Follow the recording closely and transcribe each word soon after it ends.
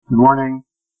Good morning.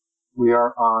 We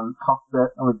are on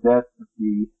Chafbet Odet,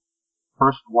 the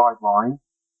first wide line.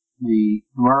 The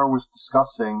Gemara was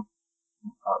discussing,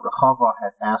 Rechava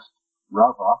had asked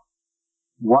Rava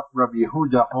what Rabbi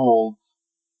Yehuda holds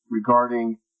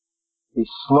regarding a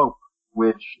slope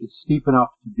which is steep enough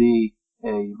to be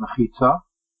a mechitza,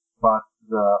 but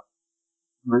the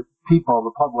people,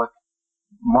 the public,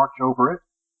 march over it,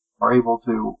 are able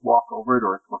to walk over it,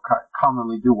 or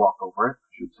commonly do walk over it,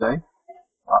 I should say.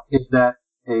 Is that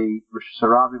a Rosh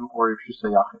Hashanah or a Rosh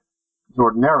Hashanah? So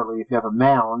ordinarily, if you have a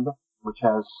mound which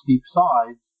has steep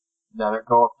sides that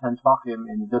go up 10 tefachim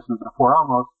in the distance of 4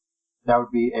 amos, that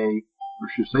would be a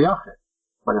Rosh Hashanah.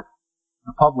 But if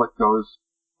the public goes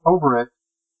over it,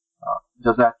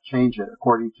 does that change it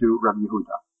according to Rabbi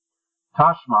Yehuda?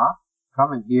 Tashma,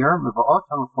 come in here, Miva'ot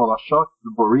HaMufalashot,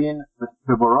 V'borin,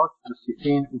 V'borot,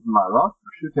 V'sifin, V'marot,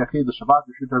 Reshut Yachid, L'Shabbat,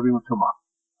 Reshut Rabim U'Tumah.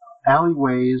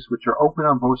 Alleyways which are open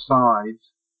on both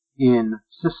sides in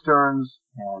cisterns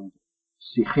and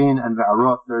sichin and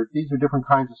ve'arot. These are different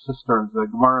kinds of cisterns. The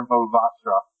Gemara in Bava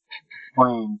Basra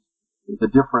explains the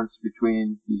difference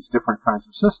between these different kinds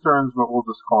of cisterns, but we'll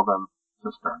just call them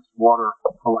cisterns, water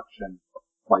collection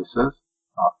places.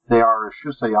 They are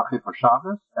Reshus HaYachid for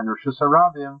Shabbos and Reshus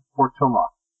HaRabim for Tumah.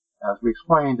 As we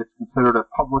explained, it's considered a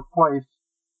public place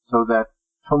so that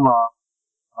Tumah,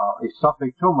 a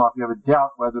suffix tumah, if you have a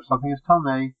doubt whether something is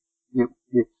tameh,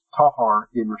 it's tahar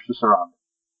in Rosh Hashanah.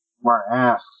 Where it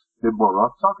asks, do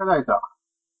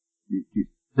you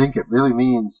think it really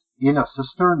means in a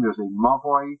cistern? There's a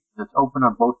mavoi that's open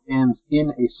on both ends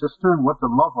in a cistern. What's a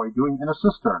mavoi doing in a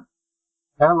cistern?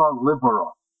 Ela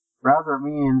liborot. Rather, it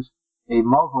means a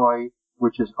mavoi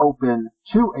which is open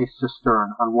to a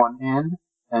cistern on one end,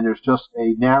 and there's just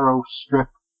a narrow strip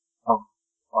of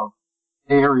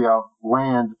area of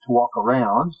land to walk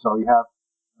around. So you have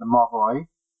the mavoi,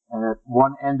 and at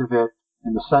one end of it,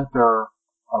 in the center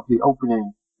of the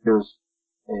opening, there's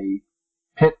a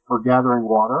pit for gathering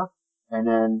water, and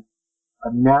then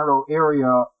a narrow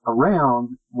area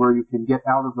around where you can get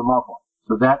out of the mavoi.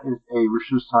 So that is a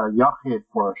Reshus HaYachid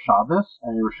for Shabbos,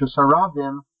 and a Reshus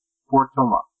HaRabim for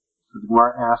Tumah. So the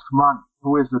Gemara asks, Man,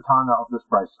 who is the Tana of this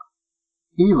brisa?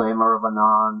 Ilay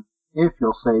Marabanan. If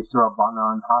you'll say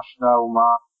Surabanan, Hashta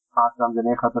Uma, Hatam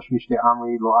Denecha Tashmishte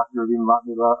Amri, Loat Yervim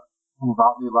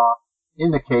Vatlila,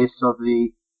 in the case of the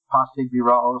Pasig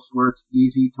Biraos, where it's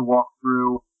easy to walk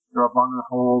through, the Rabbanan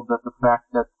hold that the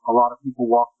fact that a lot of people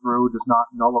walk through does not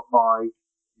nullify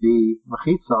the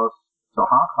Mechitzos. So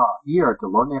Hacha, here,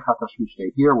 Delonecha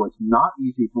Tashmishte, here where it's not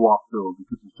easy to walk through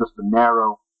because it's just a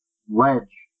narrow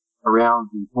ledge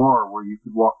around the bore where you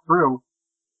could walk through,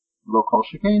 Lo Kol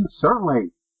Shekain,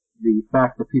 certainly the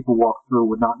fact that people walk through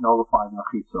would not nullify the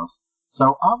mechitzos.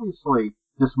 So obviously,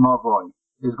 this mavoi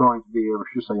is going to be a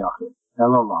Reshus HaYachid.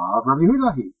 Elolav Rabbi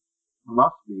Yehuda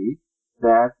must be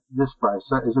that this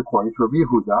brisa is according to Rabbi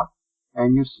Yehuda,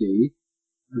 and you see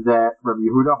that Rabbi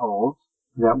Yehuda holds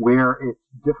that where it's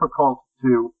difficult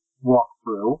to walk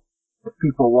through, if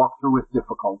people walk through with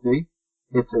difficulty,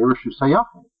 it's a Reshus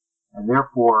HaYachid. And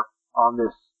therefore, on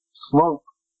this slope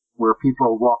where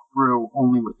people walk through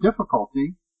only with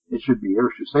difficulty, it should be a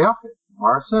Reshus HaYachid.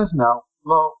 Gemara says now,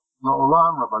 Lo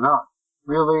Olam Rabbanan.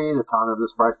 Really, the Tana of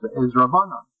this brisa is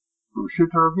Rabbanan.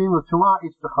 Reshut HaRabim L'Tumah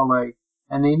Itztachalei.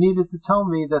 And they needed to tell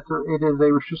me that it is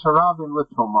a Reshus HaRabim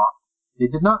L'Tumah. They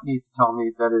did not need to tell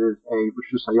me that it is a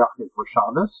Reshus HaYachid for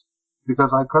Shabbos,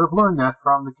 because I could have learned that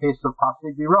from the case of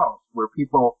Pasig Biros, where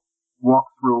people walk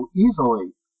through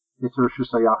easily. It's a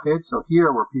Reshus HaYachid. So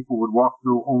here, where people would walk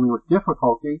through only with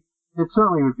difficulty, it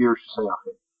certainly would be a Reshus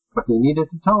HaYachid. But they needed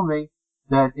to tell me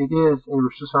that it is a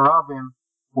Reshus HaRabim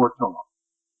for Tumah.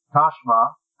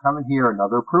 Tashma, come in here,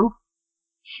 another proof.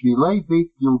 Shvilei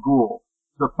Beit Gilgul,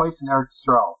 the place in Eretz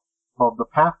Yisrael called the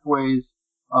Pathways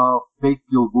of Beit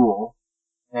Gilgul,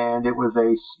 and it was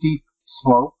a steep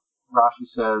slope. Rashi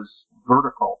says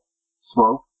vertical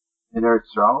slope in Eretz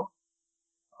Yisrael,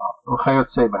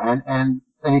 and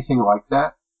anything like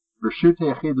that. Reshut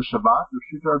HaYachid L'Shabbat,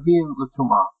 Reshut HaRabim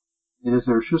L'Tumah. It is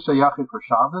a Reshus HaYachid for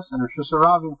Shabbos and a Reshus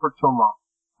HaRabim for Tumah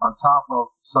on top of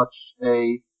such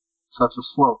a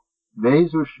slope.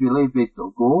 Ve'ezu Shvilei Beit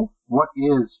Gilgul. What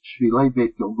is Shvilei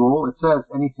Beit Gilgul? It says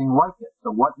anything like it.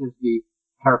 So what is the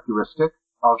characteristic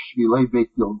of Shvilei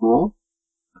Beit Gilgul?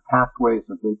 The pathways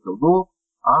of Beit Gilgul.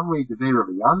 Amri Devei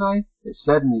Rabbi Yanai. They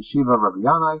said in the Yeshiva Rabbi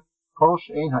Yanai, Kol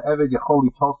she'ein ha'eved yachol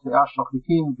litol se'ah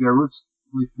shachlitim v'yarutz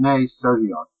lifnei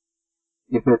seriyot.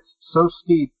 If it's so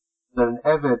steep that an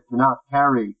Eved cannot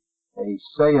carry a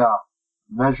seah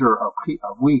measure of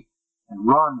wheat and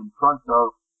run in front of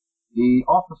the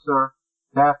officer,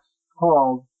 that's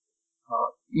called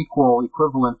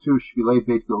equivalent to Shvilei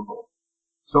Beit Gilgul.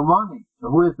 So Mani, so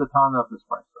who is the Tana of this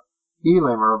brisa?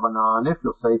 Ilem Rabbanan, if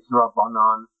you'll say it's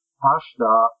Rabbanan,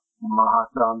 Hashda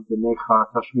Mahatam Denecha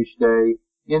Tashmishtei,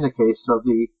 in the case of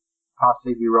the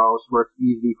Pasei Biros, where it's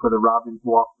easy for the rabbin to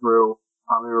walk through,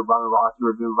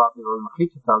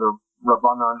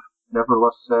 Rabbanan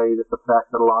nevertheless say that the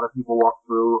fact that a lot of people walk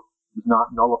through does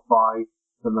not nullify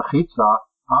the mechitza.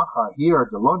 Here,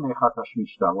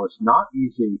 where it's not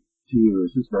easy to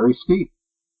use, it's very steep.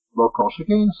 Lo kol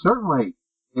shekain, certainly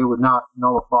it would not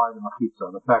nullify the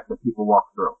mechitza, the fact that people walk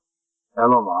through.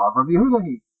 Elalav Rabbi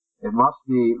Yehuda, it must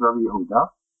be Rabbi Yehuda,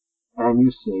 and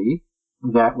you see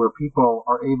that where people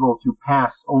are able to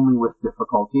pass only with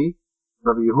difficulty,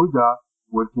 Rabbi Yehuda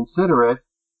would consider it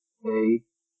a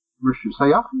Rishus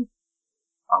HaYachid.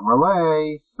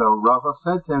 Amrlei, so Rava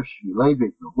said to him, Shvilei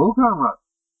Beit Gilgul Gamrat.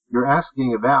 You're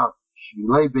asking about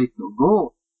Shvilei Beit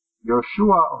Gilgul.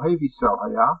 Yoshua Ohev Yisrael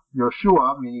Haya.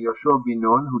 Yoshua, meaning Yoshua bin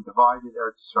Nun, who divided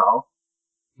Eretz Yisrael,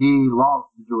 he loved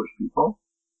the Jewish people.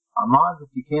 Amad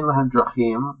v'tikein lahem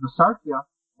drachim v'sartia,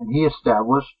 and he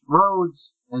established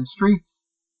roads and streets.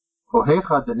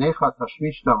 Kohecha denecha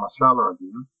tashmishta masral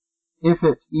rabim. If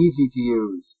it's easy to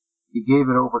use, he gave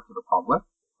it over to the public.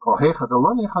 Kohecha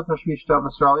delonecha tashmishta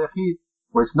masral yachid.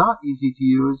 Where it's not easy to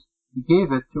use, he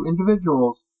gave it to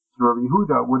individuals. So Rabbi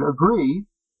Yehuda would agree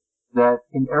that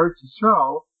in Eretz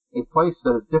Yisrael, a place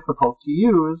that is difficult to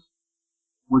use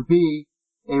would be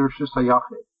a Rishus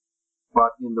HaYachid.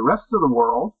 But in the rest of the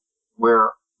world,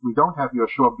 where we don't have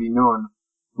Yoshua bin Nun,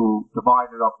 who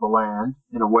divided up the land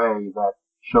in a way that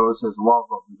shows his love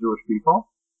of the Jewish people,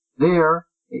 there,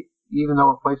 even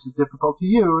though a place is difficult to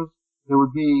use, it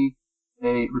would be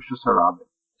a Rishus HaRabim.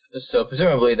 So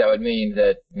presumably that would mean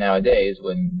that nowadays,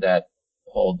 when that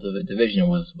whole division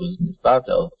was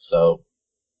misbatel, so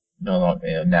no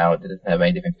longer, now it doesn't have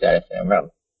any different status than umbrella.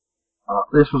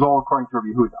 This was all according to Rabbi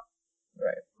Yehuda.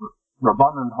 Right.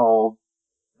 Rabbanan hold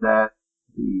that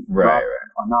the right.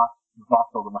 are not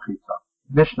vatal the mechitza.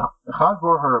 Mishnah. Echad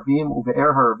bor harabim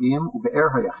ube'er harabim ube'er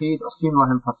hayachid asim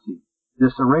lahem pasim.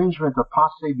 This arrangement of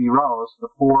pasei biros, the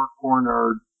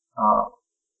four-cornered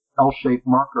L-shaped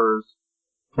markers,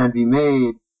 can be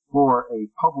made for a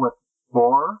public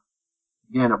bore.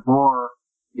 Again, a bore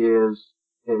is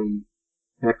a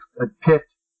pit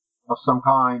of some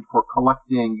kind for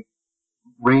collecting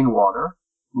rainwater.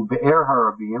 Ube'er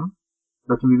harabim.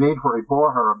 So it can be made for a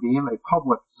bor harabim, a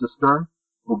public cistern.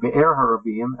 Ube'er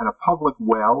harabim, and a public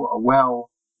well. A well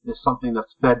is something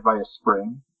that's fed by a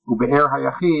spring. Ube'er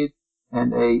hayachid,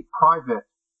 and a private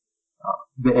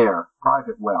be'er,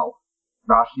 private well.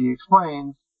 Rashi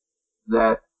explains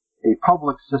that a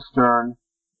public cistern,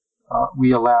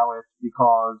 we allow it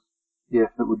because if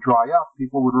it would dry up,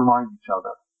 people would remind each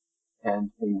other.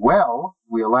 And a well,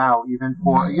 we allow even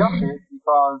for a yachid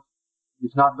because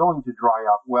it's not going to dry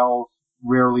up. Wells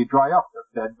rarely dry up.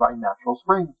 They're fed by natural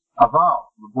springs.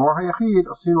 Aval,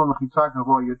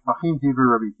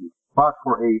 but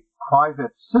for a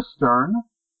private cistern,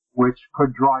 which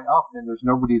could dry up and there's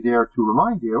nobody there to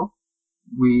remind you,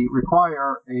 we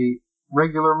require a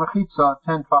regular mechitza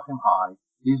 10 tfachim high.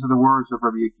 These are the words of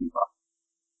Rabbi Akiva.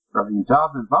 Rabbi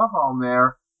Yehuda ben Bava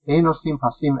Omer, Ein osim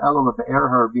pasim elo lebe'er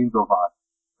harabim bilvad.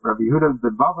 Rabbi Yehuda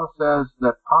ben Bava says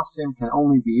that pasim can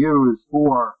only be used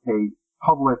for a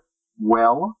public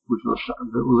well, which was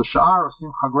l'sha'ar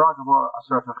osim chagra gavor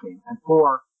asar tachim. And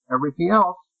for everything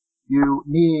else, you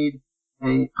need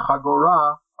a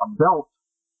chagora, a belt,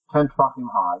 10 tfachim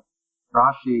high.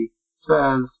 Rashi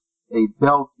says a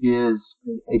belt is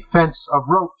a fence of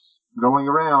ropes going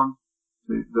around.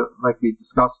 Like we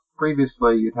discussed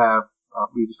previously, you'd have,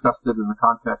 we discussed it in the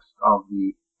context of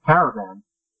the caravan.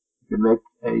 You can make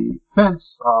a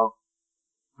fence of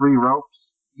 3 ropes,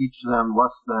 each of them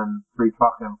less than 3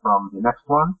 tfachim from the next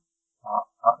one,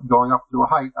 going up to a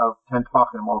height of 10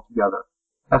 tfachim altogether.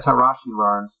 That's how Rashi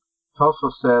learns.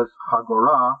 Toso says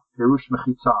chagora, perush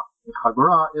mechitza. A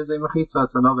chagora is a mechitza.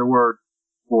 It's another word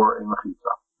for a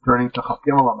mechitza. Turning to Chaf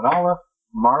Gimel Amud Aleph,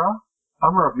 Mara,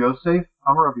 Amar Rav Yosef,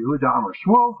 Amar Rav Yehuda, Amar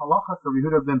Shmuel, Halacha Rav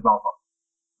Yehuda ben Bava.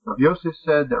 Rav Yosef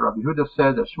said that Rav Yehuda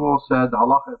said that Shmuel said the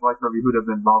halacha is like Rav Yehuda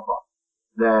ben Bava,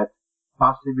 that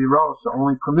pasei biros are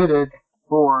only permitted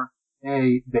for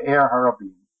a be'er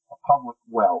harabim, a public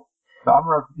well. The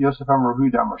Amar Rav Yosef, Amar Rav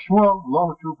Yehuda, Amar Shmuel,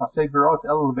 Lo hu pasei biros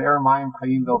el be'er mayim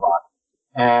chayim bilvad.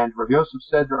 And Rav Yosef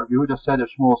said that Rav Yehuda said, as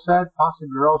Shmuel said, pasei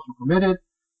biros are permitted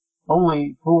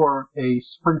only for a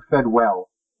spring-fed well.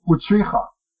 Utsricha.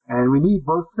 And we need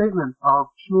both statements of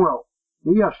Shmuel.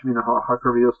 If you had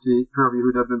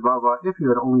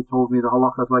only told me the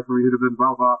halacha is like Rav Yehuda ben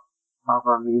Bava,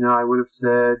 I would have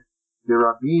said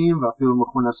V'Rabim v'afilu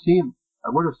mechunasim. I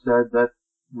would have said that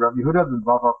Rabbi Yehuda ben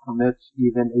Bava permits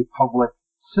even a public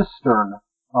cistern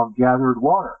of gathered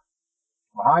water.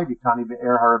 V'hai dikani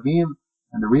be'er harabim,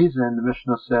 and the reason the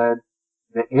Mishnah said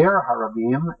be'er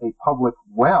harabim, a public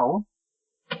well,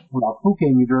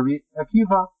 Rabbi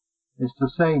Akiva, is to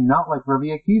say not like Rabbi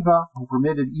Akiva, who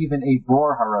permitted even a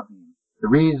bor harabim. The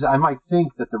reason I might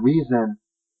think that the reason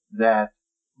that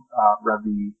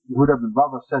Rabbi Yehuda ben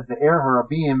Bava said be'er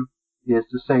harabim is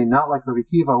to say not like Rabbi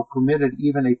Akiva, who permitted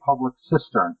even a public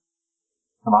cistern.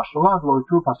 Therefore,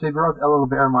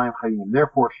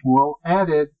 Shmuel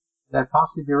added that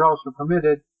pasei biros are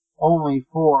permitted only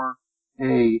for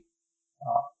a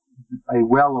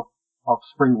well of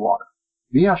spring water.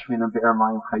 And if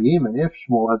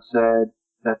Shmuel had said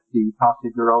that the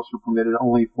pasei biros were permitted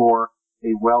only for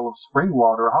a well of spring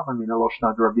water, I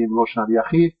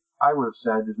would have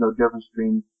said there's no difference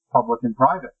between public and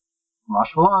private.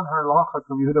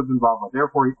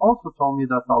 Therefore, he also told me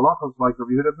that the halacha is like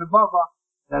Rabbi Yehuda ben Bava,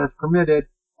 that it's permitted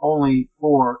only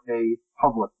for a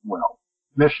public well.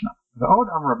 Mishnah. V'od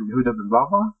am Rabbi Yehuda ben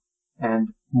Bava,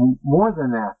 and more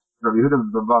than that, Rabbi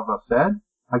Yehuda ben Bava said,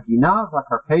 Hagina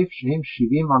v'karpef sheim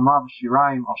shivim amav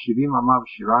shirayim al shivim amav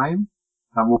shirayim,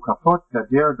 hamukafot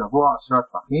gader gavoa asrat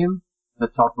tvachim,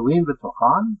 v'tatalim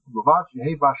v'tochan, v'vad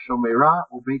sheheva shomera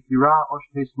u'beitira o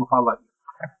shtei smucha la'ir.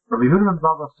 Rabbi Yehuda ben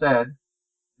Bava said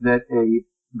that a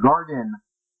garden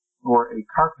or a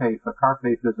karpef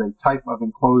is a type of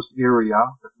enclosed area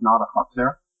that's not a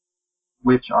chatzer,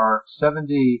 which are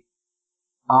 70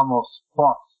 amos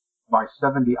plus by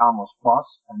 70 amos plus,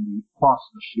 and the plus,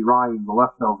 the shirayim, the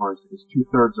leftovers, is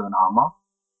 2/3 of an amma.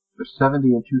 There's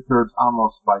 70 and 2/3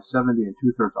 amos by 70 and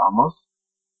 2/3 amos.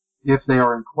 If they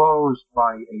are enclosed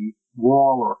by a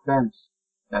wall or fence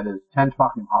that is 10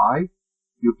 tefachim high,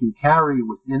 you can carry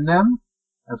within them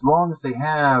as long as they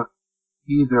have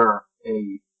either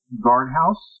a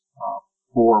guardhouse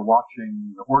for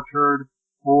watching the orchard,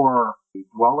 or a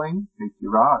dwelling, a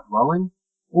dwelling,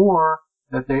 or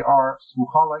that they are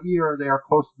smucha la'ir, they are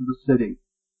close to the city.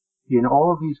 In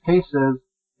all of these cases,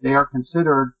 they are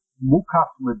considered mukaf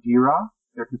ladira,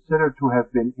 they're considered to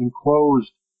have been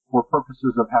enclosed for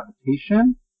purposes of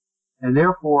habitation, and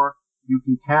therefore you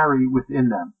can carry within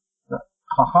them. The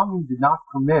Chachamim did not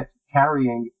permit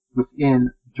carrying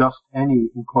within just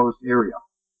any enclosed area.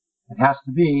 It has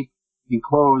to be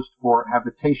enclosed for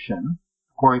habitation,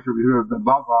 according to Rabbi Yehuda ben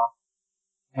Bava,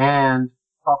 and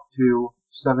up to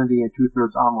 70 and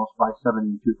 2/3 amos by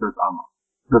 70 and 2/3 amos.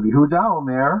 Rabbi Yehuda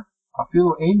Omer,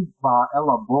 afilu ein ba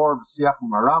ela bor v'siach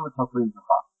u'mara v'tatlim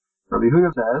zecha. Rabbi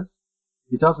Yehuda says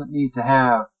it doesn't need to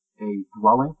have a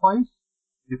dwelling place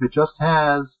if it just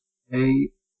has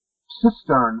a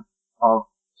cistern of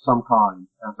some kind.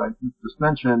 As I just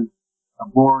mentioned, a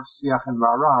bor, siach, and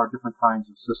mara are different kinds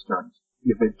of cisterns.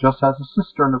 If it just has a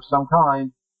cistern of some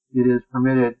kind, it is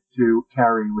permitted to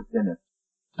carry within it.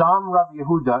 Stam Rabbi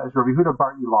Yehuda is Rabbi Yehuda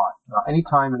bar Eli.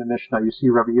 Anytime in the Mishnah you see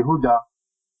Rabbi Yehuda,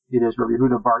 it is Rabbi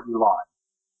Yehuda bar Eli,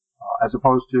 as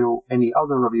opposed to any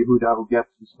other Rabbi Yehuda who gets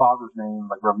his father's name,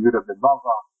 like Rabbi Yehuda ben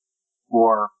Bava,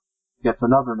 or gets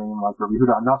another name like Rabbi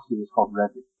Yehuda Anasi is called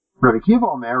Rebbe. Rabbi Kiva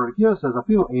Omer, Rabbi Kiva says,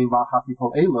 Afilu ein v'achati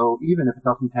kol elo, even if it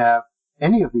doesn't have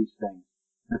any of these things.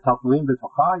 The tatlim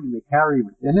v'tocha, you may carry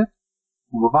within it.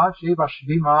 As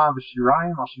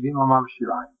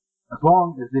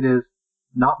long as it is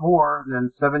not more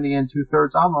than 70 and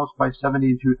 2/3 amos by 70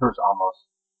 and 2/3 amos.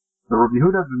 The Rabbi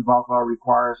Yehuda ben Bava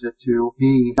requires it to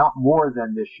be not more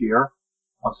than this year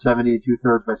of 70 and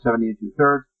 2/3 by 70 and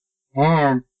 2/3,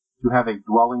 and to have a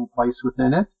dwelling place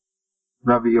within it.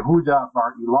 Rabbi Yehuda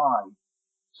bar Eli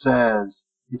says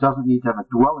it doesn't need to have a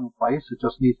dwelling place, it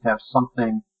just needs to have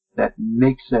something that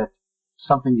makes it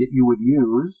something that you would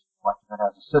use, like if it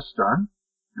has a cistern.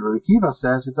 And Rabbi Kiva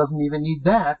says it doesn't even need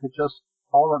that, it just,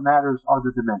 all that matters are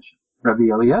the dimensions. Rabbi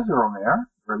Eliezer Omer,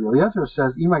 Rabbi Eliezer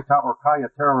says,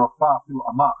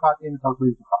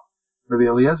 Rabbi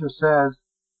Eliezer says,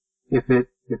 if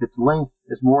its length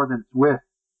is more than its width,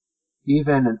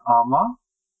 even an amma,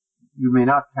 you may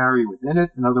not carry within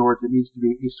it. In other words, it needs to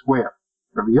be a square.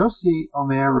 Rabbi Yossi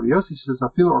Omer, Rabbi Yossi says,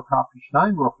 Rabbi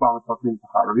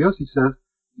Yossi says,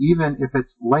 even if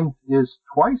its length is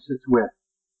twice its width,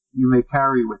 you may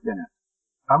carry within it.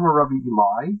 Amar Rabbi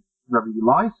Eli, Rabbi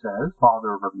Eli says,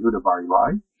 father of Rabbi Yehuda bar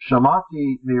Eli,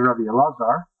 Shamati me Rabbi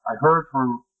Elazar, I heard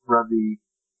from Rabbi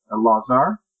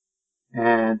Elazar,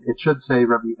 and it should say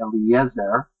Rabbi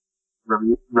Eliezer.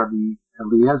 Rabbi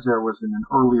Eliezer was in an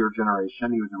earlier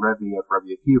generation. He was a Rebbe of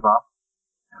Rabbi Akiva,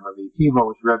 and Rabbi Akiva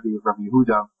was Rebbe of Rabbi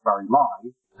Yehuda bar Eli.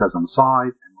 It says on the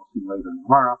side, and we'll see later in the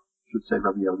Gemara, it should say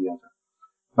Rabbi Eliezer.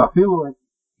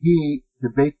 the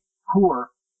Beit Kur,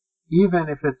 even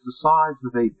if it's the size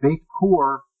of a Beit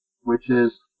Kur, which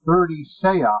is 30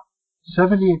 seah,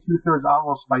 70 and 2/3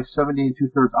 amos by 70 and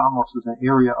 2/3 amos is an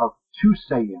area of 2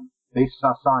 seim, Beis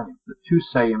Sasayim. The 2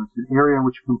 seim is an area in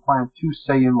which you can plant 2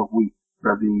 seim of wheat.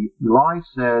 Rabbi Eli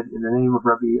said, in the name of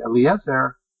Rabbi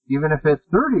Eliezer, even if it's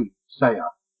 30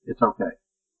 seah, it's okay.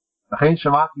 I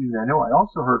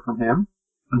also heard from him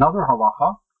another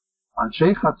halacha,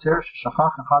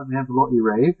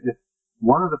 if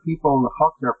one of the people in the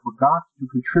Chatzer forgot to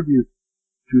contribute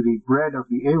to the bread of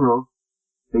the Eruv,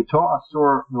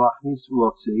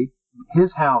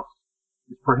 his house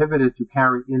is prohibited to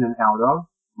carry in and out of.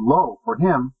 Lo, for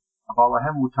him,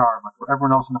 mutar, but for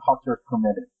everyone else in the Chatzer is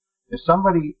permitted. If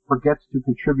somebody forgets to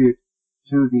contribute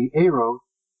to the Eruv,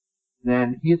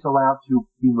 then he is allowed to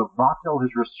be mevatel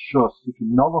his rishus. He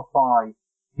can nullify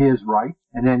his right,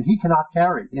 and then he cannot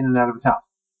carry in and out of his house.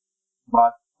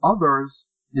 But others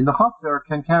in the Chatzer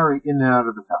can carry in and out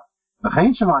of his house.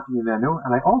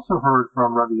 And I also heard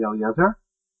from Rabbi Eliezer,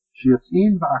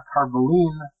 shiyotzin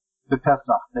v'akarbalin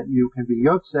b'Pesach, that you can be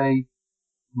yotzei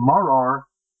maror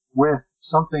with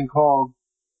something called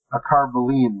a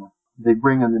karbalin. They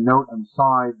bring in the note on the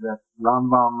side that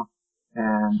Rambam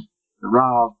and the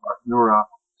Rav Arnura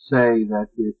say that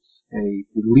it's a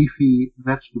leafy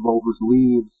vegetable whose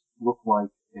leaves look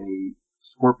like a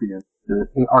scorpion.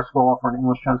 Our school offer an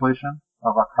English translation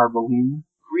of a karbalin.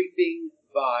 Creeping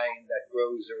vine that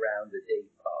grows around a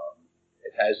date palm.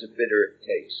 It has a bitter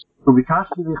taste.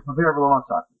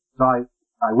 So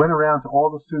I went around to all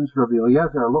the students of Rabbi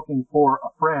Eliezer looking for a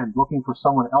friend, looking for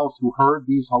someone else who heard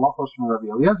these halachos from Rabbi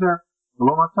Eliezer,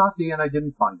 and I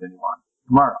didn't find anyone.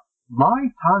 Gemara.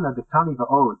 My Tana de Tani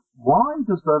Va'od. Why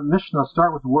does the Mishnah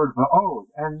start with the word Va'od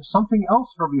and something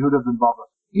else from Yehuda ben Bava?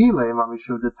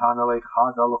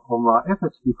 If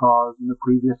it's because in the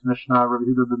previous Mishnah, Rabbi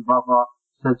Yehuda ben Bava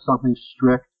said something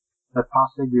strict, that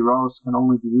Pasei Biros can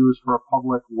only be used for a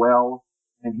public well,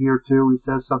 and here too he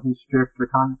says something strict,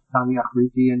 Tani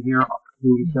Achriti, and here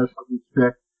too he says something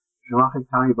strict,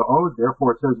 Tani Va'od,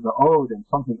 therefore it says Va'od, and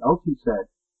something else he said,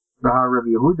 Rabbi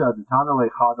Yehuda, the Tana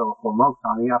Lechado Chomok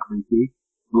Tani Achriti,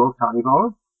 Lo Tani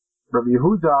Va'od. Rabbi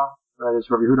Yehuda, that is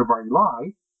Rabbi Yehuda Bar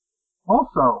Ilai,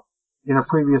 also in a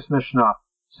previous Mishnah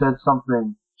said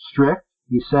something strict.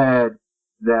 He said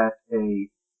that the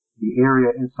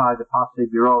area inside the Pasei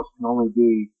Biros can only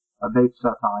be a Beit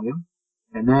Satayim.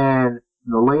 And then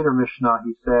in the later Mishnah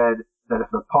he said that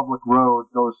if a public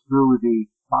road goes through the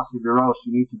Pasei Biros,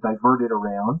 you need to divert it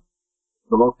around.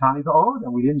 The Lo Tani Va'od,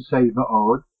 and we didn't say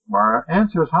Va'od. Our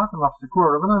answer is Hatam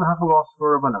Afsikur Rabbanan Hachalos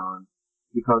for Rabbanan.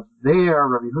 Because there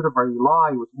Rabbi Yehuda Bar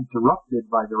Ilai was interrupted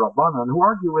by the Rabbanan who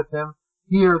argue with him.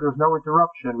 Here there's no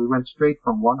interruption. We went straight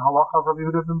from one halacha of Rabbi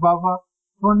Yehuda ben Bava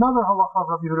to another halacha of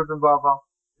Rabbi Yehuda ben Bava.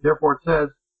 Therefore it says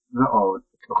Va'od.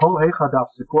 So you're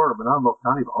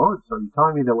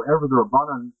telling me that wherever the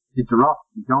Rabbanan interrupt,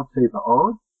 you don't say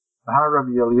Va'od?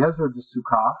 Rabbi Eliezer de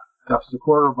Sukkah,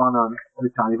 Dafsikur Rabbanan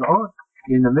V'tani Va'od.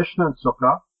 In the Mishnah and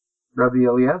Sukkah, Rabbi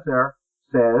Eliezer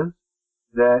says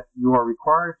that you are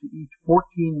required to eat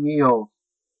 14 meals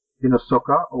in a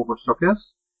sukkah over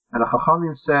sukkahs, and the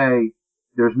Chachamim say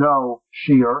there's no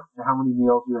shear to how many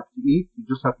meals you have to eat. You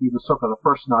just have to eat in the sukkah the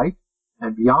first night,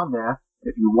 and beyond that,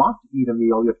 if you want to eat a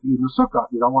meal, you have to eat in the sukkah.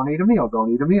 If you don't want to eat a meal,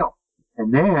 don't eat a meal.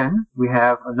 And then we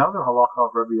have another halacha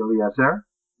of Rabbi Eliezer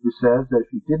who says that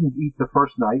if you didn't eat the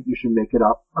first night, you should make it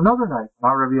up another night.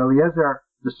 Now Rabbi Eliezer,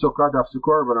 the sukkah, daf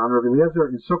sukkah, but on Rabbi Eliezer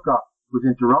in sukkah was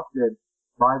interrupted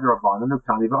by the Rabbanan of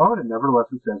Tani Va'od, and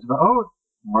nevertheless it says Va'od.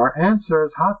 Our answer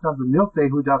is Hatam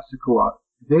b'miltehu daf sukkah.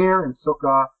 There in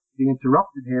sukkah, they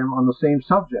interrupted him on the same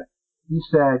subject. He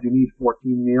said you need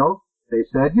 14 meals. They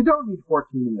said you don't need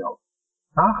 14 meals.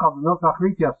 But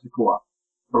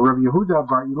Rabbi Yehuda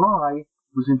Bar Ilai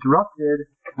was interrupted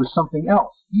with something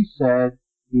else. He said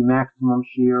the maximum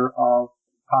shear of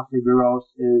Pasei Biros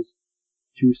is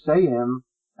 2 seim,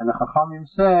 and the Chachamim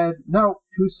said, no,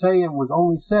 2 seim was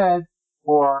only said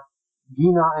for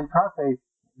Gina and Karfef.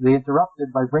 They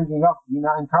interrupted by bringing up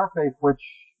Gina and Karfef, which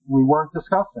we weren't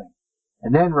discussing.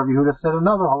 And then Rabbi Yehuda said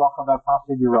another halacha about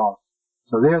Pasei Biros.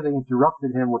 So there they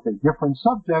interrupted him with a different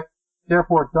subject,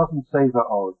 therefore it doesn't say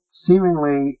Va'od.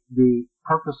 Seemingly the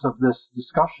purpose of this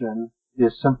discussion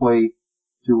is simply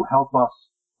to help us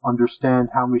understand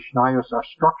how Mishnayos are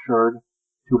structured,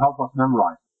 to help us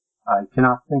memorize. I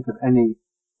cannot think of any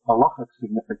halachic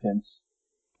significance,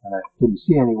 and I didn't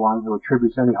see anyone who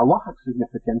attributes any halachic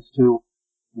significance to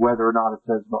whether or not it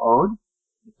says Va'od.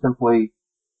 It's simply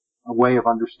a way of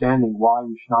understanding why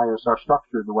Mishnayos are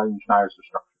structured the way Mishnayos are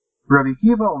structured. Rabbi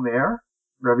Kiva Omer,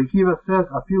 Rabbi Kiva says,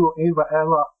 Afilu ein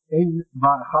Ein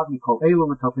ba'achad mikol elu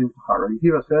metalpim b'tachar. Rabbi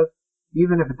Akiva says,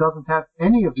 even if it doesn't have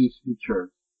any of these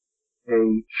features,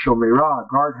 a shomerah, a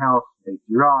guardhouse, a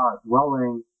dirah, a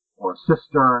dwelling, or a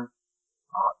cistern,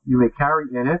 you may carry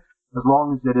in it as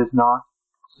long as it is not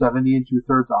 70 and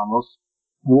 2/3 amos,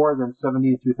 more than 70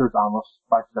 and 2/3 amos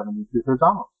by 70 and 2/3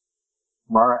 amos.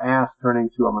 Mara asked, turning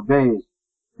to Amabez,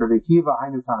 Rabbi Akiva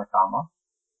hainu Tanakama.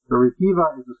 Rabbi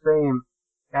Akiva is the same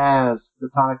as the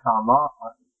Tanakama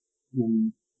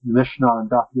in the Mishnah and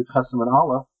Daf Yud Chesem and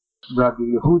Aleph. Rabbi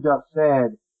Yehuda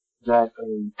said that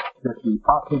the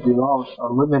Pasuk Dilos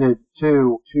are limited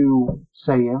to 2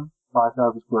 Seim,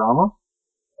 5,000 square amos.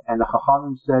 And the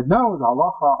Chachamim said, no, the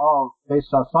halacha of Beis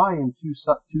HaSayim, 2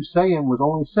 Seim, was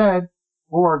only said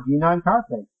for Gina and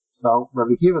Karpeh. So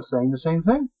Rabbi Akiva is saying the same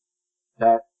thing,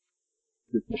 that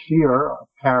the shear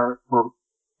for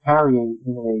carrying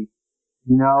in a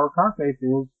Gina or Karpeh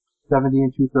is 70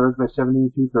 and 2/3 by 70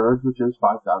 and 2/3, which is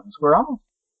 5,000 square amos.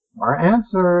 Our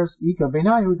answers, Ika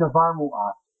Beinayu Davar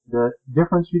Mu'at. The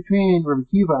difference between Rabbi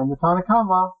Akiva and the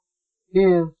Tanakama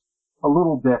is a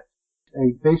little bit.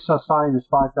 A Beis HaSayim is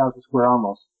 5,000 square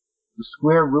amos. The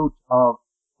square root of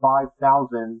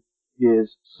 5,000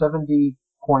 is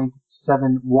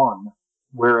 70.71,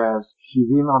 whereas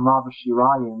Shivim Amah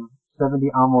V'Shirayim, 70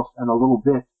 amos and a little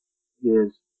bit,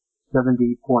 is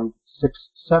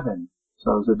 70.67.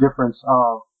 So there's a difference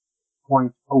of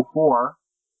 0.04,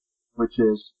 which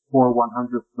is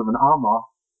 4/100th of an amma.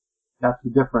 That's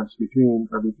the difference between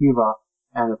Rabbi Akiva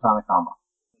and the Tanakama.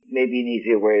 Maybe an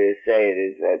easier way to say it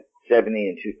is that 70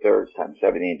 and 2/3 times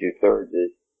 70 and 2/3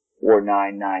 is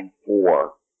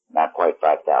 4,994, not quite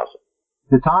 5,000.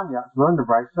 Titania, learn the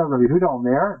Brisa, Rabbi Yehuda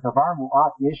Omer, Davar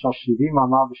Mu'at Yesh Al Shivim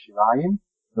Amah V'Shirayim,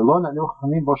 V'lo Nanu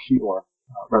Chamim Bo Shi'or.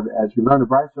 As we learned the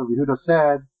Brisa, Rabbi Yehuda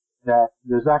said that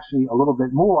there's actually a little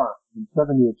bit more than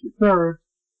 70 and 2/3,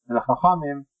 and the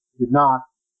Chachamim did not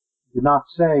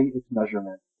say its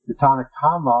measurement. The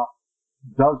Tanakama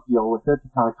does deal with it. The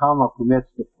Tanakama permits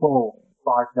the full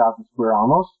 5,000 square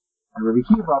amos, and Rabbi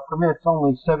Akiva permits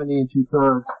only 70 and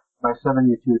 2/3 by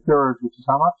 70 and 2/3, which is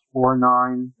how much?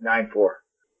 4,994.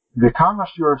 The Kama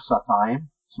Shir Satayim.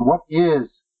 So what is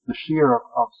the shear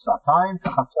of Satayim?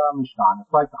 Chatzar Mishkan.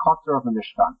 It's like the Chatzar of the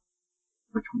Mishkan.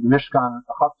 Which the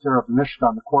Chatzar of the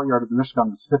Mishkan, the courtyard of the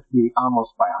Mishkan is 50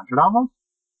 amos by 100 amos.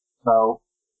 So,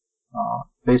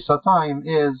 Beis HaSayim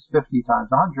is 50 times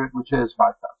 100, which is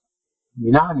 5,000.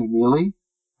 Minani Mili.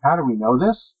 How do we know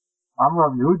this? Amar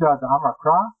Rav Yehuda de Amar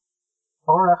Kra.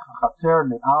 Orech HaChatzer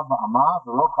Me'ah Ba'amah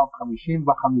V'rochav 50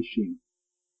 b'Chamishim.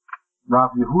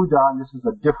 Rav Yehuda, and this is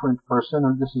a different person,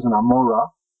 and this is an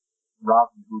Amora. Rav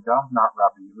Yehuda, not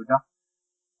Rabbi Yehuda.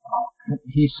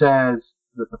 He says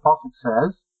that the Pasuk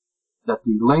says that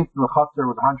the length of the Chatzar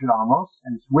was 100 amos,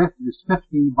 and its width is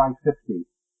 50 by 50.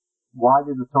 Why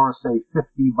did the Torah say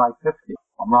 50 by 50?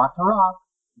 Amar Torah,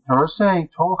 the Torah is saying,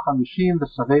 Tol 50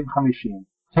 v'Savev 50.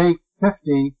 Take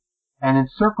 50 and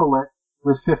encircle it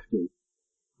with 50.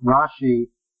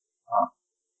 Rashi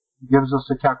gives us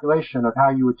a calculation of how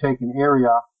you would take an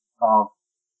area of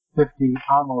 50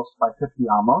 amos by 50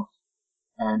 amos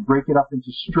and break it up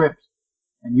into strips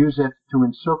and use it to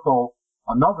encircle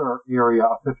another area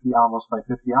of 50 amos by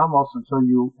 50 amos until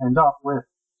you end up with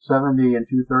 70 and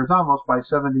 2/3 amos by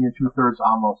 70 and 2/3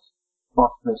 amos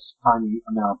plus this tiny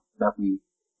amount that we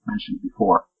mentioned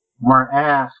before. Mar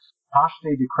asks,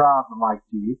 Pashte Dikra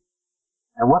b'Maiktiv,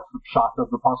 and what's the pshat of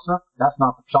the pasuk? That's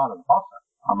not the pshat of the pasuk.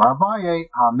 Amar Abaye,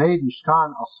 Hamed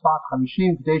Mishkan al Sfat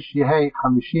 50 k'dei sheyeh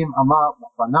 50 amah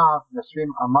l'fanav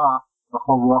v'esrim amah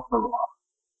l'chol ruach v'ruach.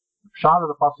 The pshat of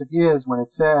the pasuk is when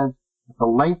it says that the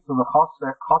length of the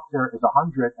chatzar is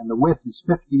 100 and the width is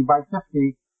 50 by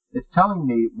 50, it's telling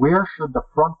me where should the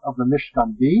front of the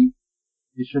Mishkan be?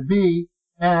 It should be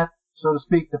at, so to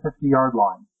speak, the 50-yard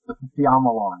line, the 50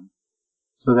 amma line,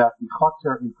 so that the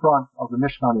chatzar in front of the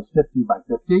Mishkan is 50 by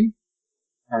 50,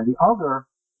 and the other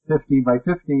 50 by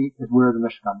 50 is where the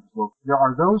Mishkan is located. There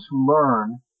are those who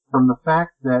learn from the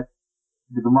fact that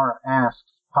the Gemara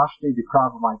asks, Pashte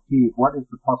Dikra b'Maiktiv, what is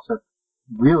the pasuk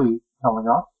really telling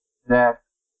us? That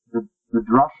the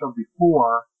drasha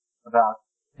before about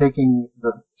taking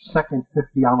the second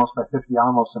 50 amos by 50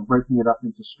 amos and breaking it up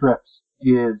into strips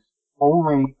is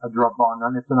only a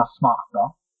drabanan, it's an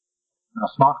asmachta. An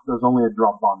asmachta is only a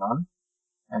drabanan,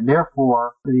 and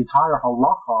therefore the entire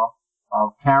halacha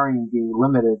of carrying being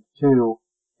limited to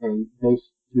a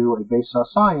Beis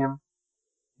HaSayim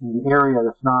in an area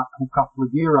that's not hukaf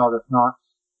l'gira, that's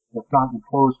not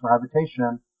enclosed for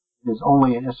habitation, is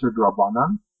only an Isser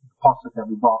drabanan. The pasuk that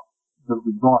we brought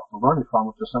to learn it from,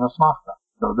 which is an asmachta.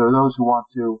 So there are those who want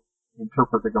to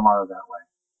interpret the Gemara that way.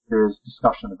 There is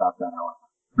discussion about that, however.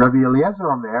 Rabbi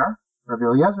Eliezer Omer, Rabbi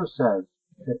Eliezer says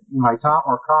that Imaita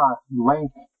or Ka,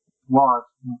 length was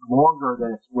longer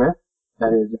than its width.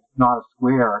 That is, if it's not a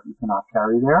square, you cannot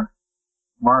carry there.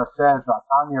 Mara says,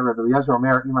 Vatanya Rabbi Eliezer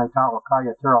Omer Imaita or Ka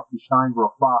Yater al Pishain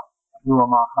V'Rofa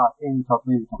Lu'amachat Ein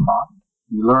Tatmin V'Tachat.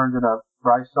 We learned in a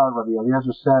Brisa, Rabbi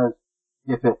Eliezer says,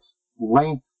 if its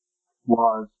length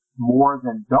was more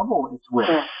than double its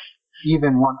width,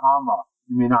 even 1 amma,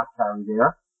 you may not carry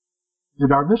there.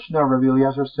 In our Mishnah, Rabbi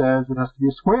Eliezer says it has to be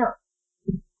a square.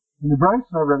 In the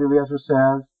Brisa, Rabbi Eliezer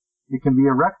says it can be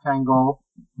a rectangle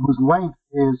whose length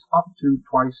is up to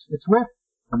twice its width,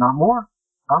 but not more.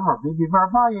 So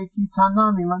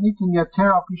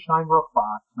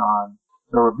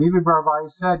Rabbi Barbai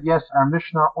said, yes, our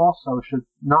Mishnah also should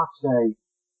not say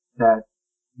that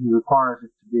he requires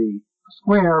it to be a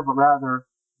square, but rather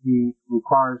he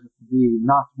requires it to be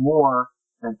not more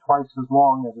than twice as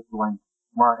long as its length.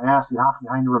 Mar asked,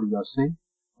 Rabbi Yossi.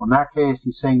 Well, in that case,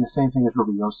 he's saying the same thing as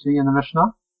Rabbi Yossi in the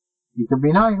Mishnah. The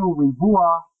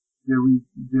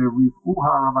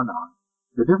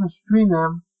difference between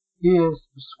them is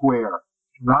the square.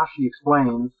 Rashi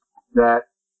explains that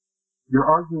you're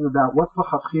arguing about what's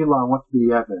l'chatchila and what's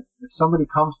b'di'evet. If somebody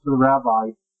comes to the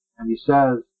rabbi and he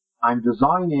says, I'm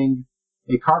designing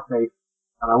a karpet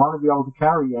and I want to be able to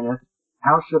carry in it,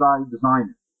 how should I design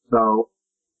it? So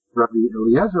Rabbi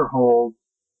Eliezer holds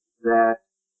that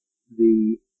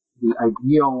the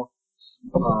ideal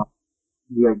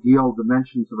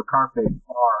dimensions of a karpet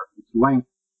are its length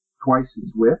twice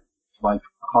its width, like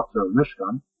a chatzar or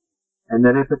mishkan, and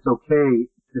that if it's a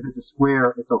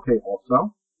square, it's okay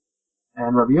also.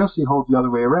 And Rabbi Yossi holds the other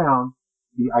way around.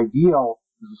 The ideal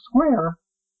is a square,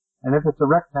 and if it's a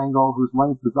rectangle whose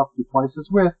length is up to twice its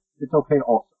width, it's okay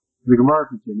also. The Gemara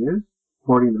continues,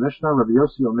 quoting the Mishnah, Rabbi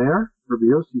Yossi Omer, Rabbi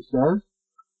Yossi says,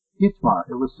 Itmar,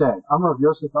 it was said, Amar Rabbi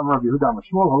Yosef, Amar Rabbi Yehuda, Amar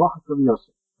Shmuel, halachas Rabbi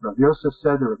Yosef. Rabbi Yosef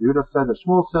said, that Rabbi Yehuda said, that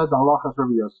Shmuel said, the halachas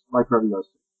Rabbi Yosef, like Rabbi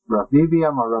Yosef. Rabbi Bibi,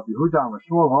 Amar Rabbi Yehuda, Amar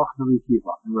Shmuel, halachas Rabbi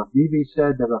Akiva. And Rabbi Bibi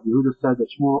said that Rabbi Yehuda said that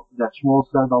Shmuel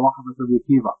said, the halachas Rabbi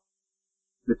Akiva.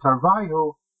 The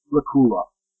Tarvayu Lakula.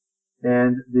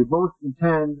 And they both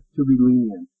intend to be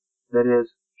lenient. That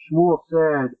is, Shmuel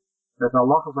said that the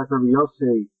halachas like Rabbi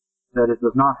Yosef, that it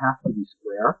does not have to be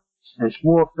square. And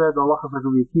Shmuel said the halachas like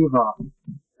Rabbi Akiva,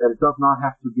 that it does not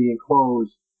have to be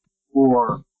enclosed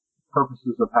for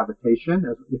purposes of habitation,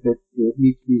 as if it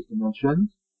meets these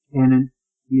dimensions. And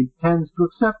he intends to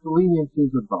accept the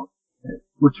leniencies of both.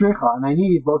 Utrecha, and I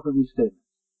need both of these statements.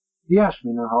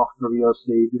 Yashmin and halachas Rabbi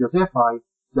Yosef, because if I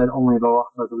said only the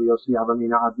halachas Rabbi Yosef,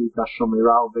 avamina adika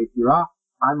shomera ubeitira,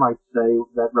 I might say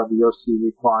that Rabbi Yossi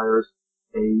requires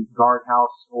a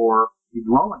guardhouse or a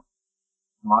dwelling.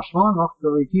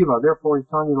 Therefore, he's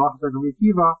telling you Rabbi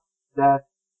Akiva that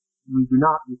we do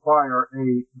not require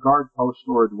a guard post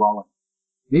or a dwelling.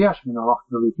 And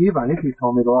if you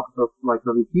told me like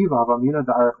Rabbi Akiva,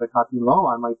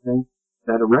 I might think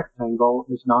that a rectangle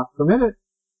is not permitted.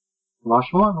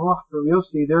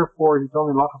 Therefore, he told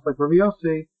me like Rabbi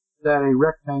Yossi that a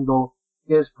rectangle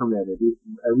is permitted.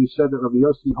 We said that Rabbi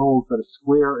Yossi holds that a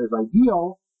square is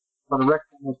ideal, but a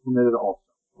rectangle is permitted also.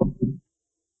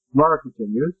 Gemara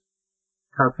continues.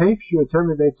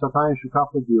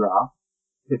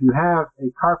 If you have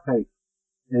a karpet,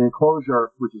 an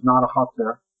enclosure which is not a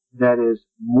chatzar, that is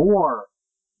more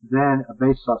than a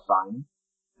beis sasayim,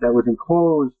 that was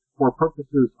enclosed for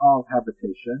purposes of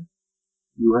habitation,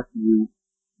 you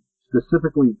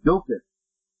specifically built it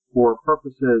for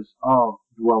purposes of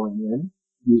dwelling in,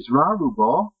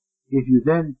 Yizrarubo, if you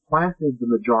then planted the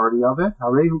majority of it,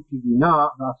 Harehu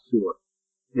kigina nasur,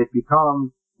 it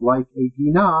becomes like a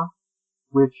gina,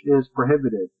 which is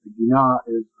prohibited. The gina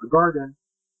is a garden,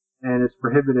 and it's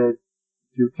prohibited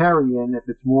to carry in if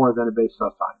it's more than a beis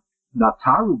sasayim.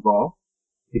 Natarubo,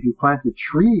 if you planted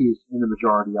trees in the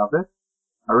majority of it,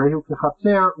 Harehu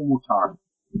kechatzer umutar,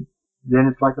 then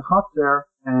it's like a chatzer,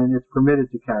 and it's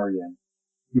permitted to carry in.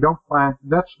 You don't plant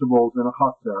vegetables in a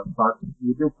chatzar, but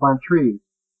you do plant trees.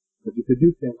 But you could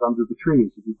do things under the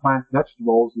trees. If you plant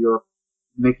vegetables, you're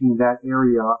making that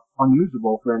area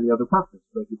unusable for any other purpose.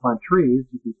 But if you plant trees,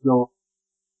 you can still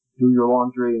do your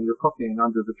laundry and your cooking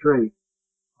under the tree,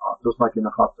 just like in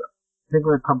a chatzar. I think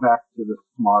we're going to come back to this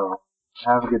tomorrow.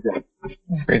 Have a good day.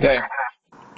 Great day.